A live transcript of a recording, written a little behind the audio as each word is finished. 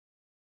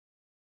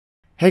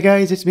Hey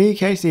guys, it's me,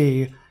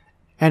 Casey,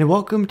 and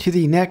welcome to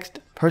the next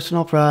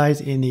personal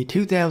prize in the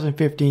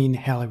 2015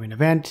 Halloween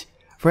event.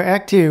 For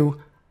Act 2,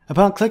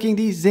 upon clicking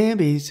these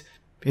zombies,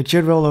 it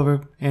should roll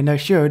over and I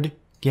should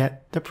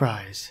get the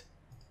prize.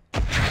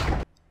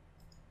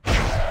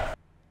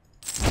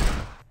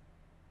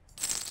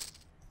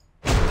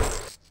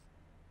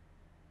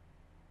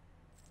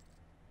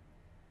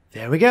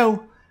 There we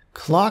go.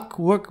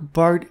 Clockwork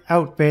Bart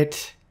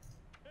outfit.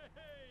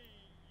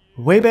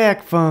 Way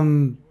back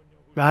from,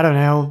 I don't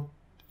know,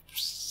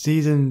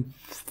 season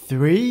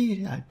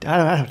 3? I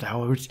don't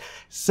know. It was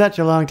such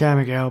a long time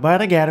ago,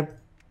 but I got him.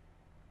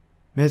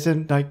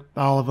 Missing, like,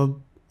 all of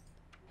them.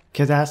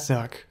 'Cause I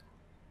suck.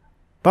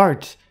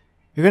 Bart,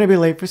 you're gonna be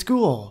late for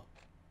school.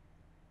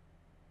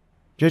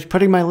 Just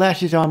putting my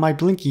lashes on my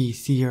blinky,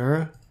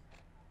 seer.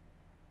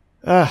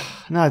 Ugh,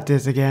 not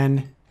this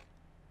again.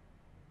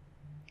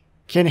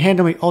 Can't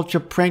handle me ultra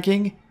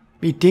pranking?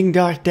 Me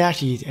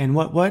ding-dash-dashies and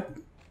what?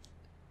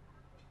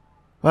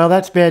 Well,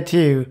 that's bad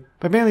too,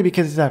 but mainly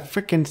because it's that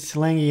frickin'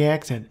 slangy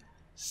accent.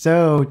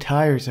 So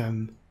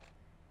tiresome.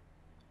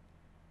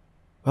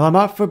 Well, I'm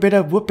off for a bit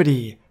of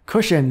whoopity,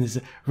 cushions,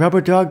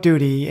 rubber dog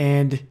duty,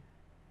 and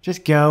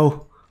just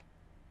go.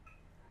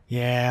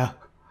 Yeah,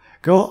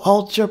 go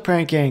ultra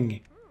pranking.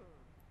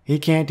 He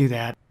can't do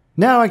that.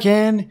 Now I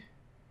can.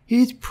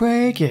 He's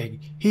pranking.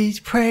 He's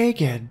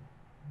pranking.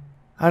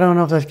 I don't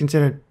know if that's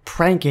considered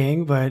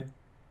pranking, but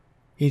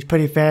he's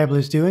pretty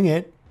fabulous doing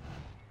it.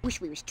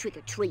 Wish we was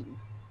trick-or-treating.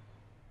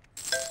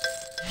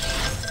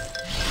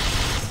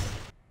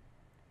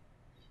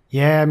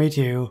 Yeah, me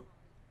too.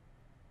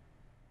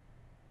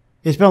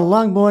 It's been a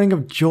long morning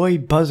of joy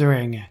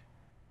buzzering.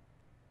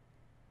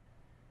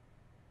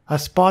 A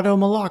Spotto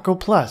Malacco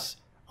Plus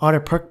ought to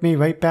perk me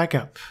right back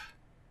up.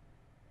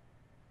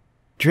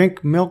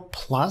 Drink milk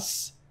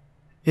plus?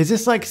 Is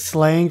this like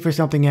slang for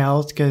something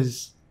else?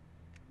 'Cause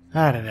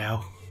I don't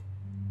know.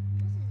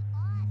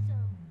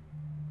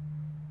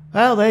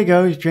 Well, there he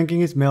goes, drinking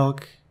his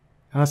milk.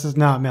 Unless it's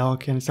not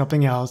milk and it's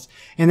something else.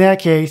 In that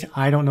case,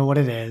 I don't know what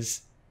it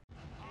is.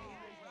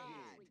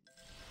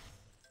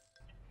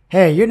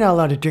 Hey, you're not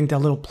allowed to drink that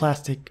little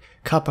plastic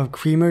cup of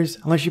creamers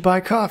unless you buy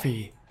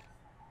coffee.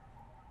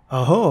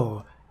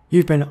 Oh,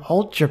 you've been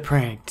ultra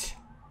pranked.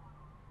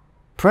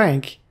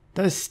 Prank?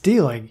 That is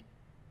stealing.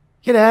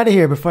 Get out of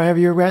here before I have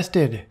you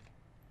arrested.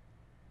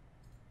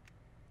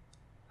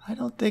 I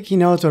don't think he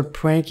knows what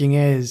pranking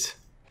is.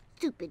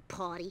 Stupid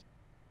party.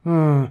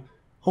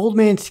 Old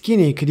man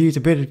Skinny could use a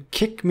bit of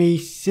kick-me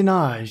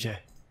sinage.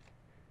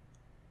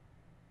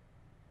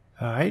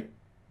 Alright.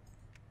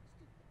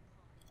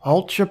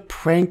 Ultra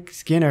Prank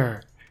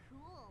Skinner.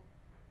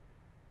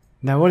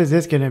 Now what is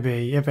this gonna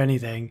be, if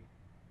anything?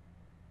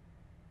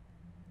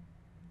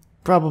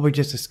 Probably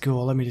just a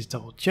school. Let me just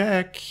double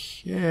check.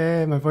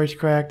 Yeah, my voice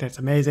cracked. That's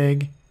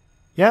amazing.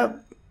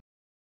 Yep.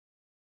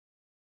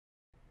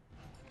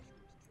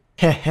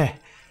 Heh.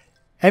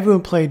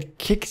 Everyone played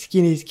Kick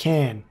Skinny's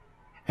Can,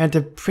 and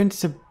the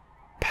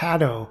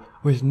Principado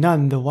was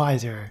none the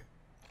wiser.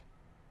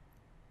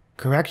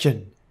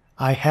 Correction.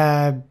 I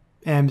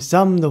am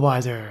some the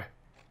wiser.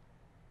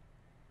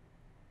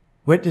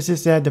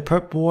 Witnesses said the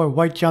perp wore a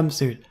white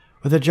jumpsuit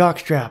with a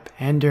jockstrap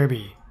and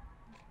derby.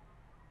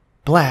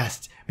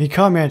 Blast! Me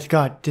comrades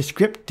got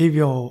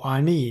descriptivo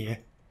on me.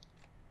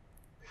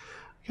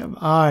 Come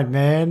on,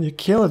 man. You're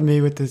killing me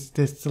with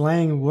this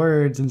slang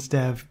words and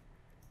stuff.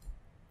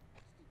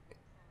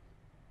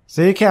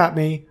 So you caught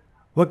me.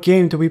 What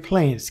game do we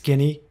play,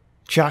 Skinny?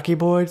 Chalky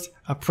boards?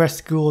 A press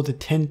school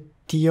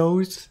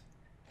detentios?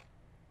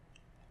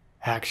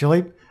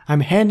 Actually, I'm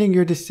handing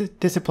your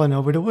discipline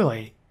over to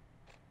Willie.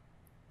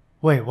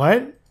 Wait,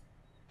 what?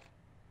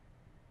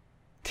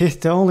 'Tis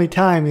the only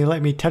time you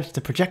let me touch the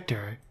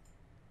projector.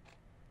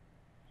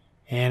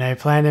 And I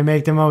plan to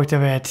make the most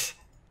of it.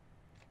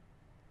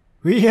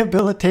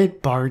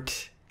 Rehabilitate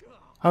Bart.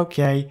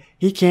 Okay,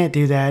 he can't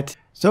do that.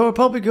 So we're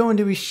probably going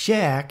to his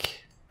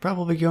shack.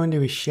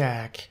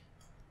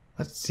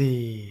 Let's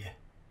see.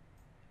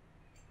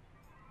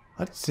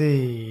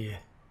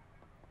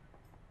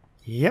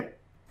 Yep,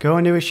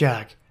 going to his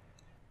shack.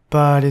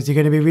 But is he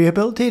going to be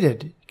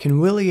rehabilitated? Can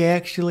Willie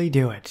actually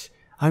do it?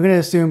 I'm going to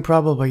assume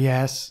probably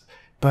yes,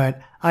 but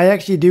I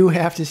actually do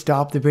have to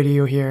stop the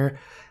video here.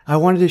 I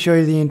wanted to show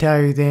you the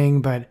entire thing,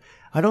 but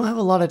I don't have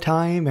a lot of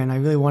time and I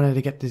really wanted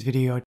to get this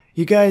video.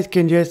 You guys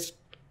can just,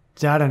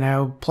 I don't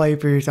know, play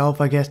for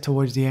yourself, I guess,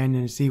 towards the end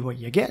and see what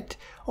you get.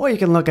 Or you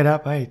can look it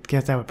up. I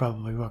guess that would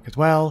probably work as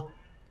well.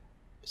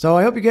 So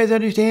I hope you guys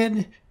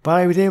understand, but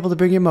I was able to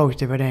bring you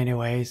most of it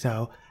anyway,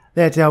 so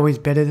that's always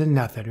better than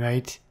nothing,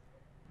 right?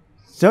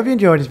 So if you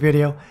enjoyed this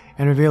video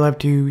and would really love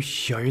to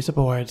show your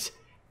support,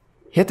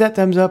 hit that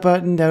thumbs up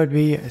button. That would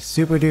be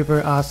super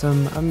duper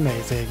awesome,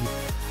 amazing.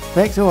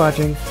 Thanks for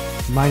watching.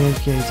 My name's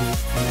Casey,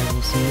 and I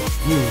will see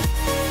you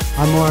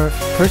on more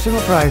personal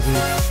prizes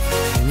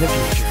in the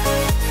future.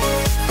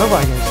 Bye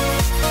bye guys.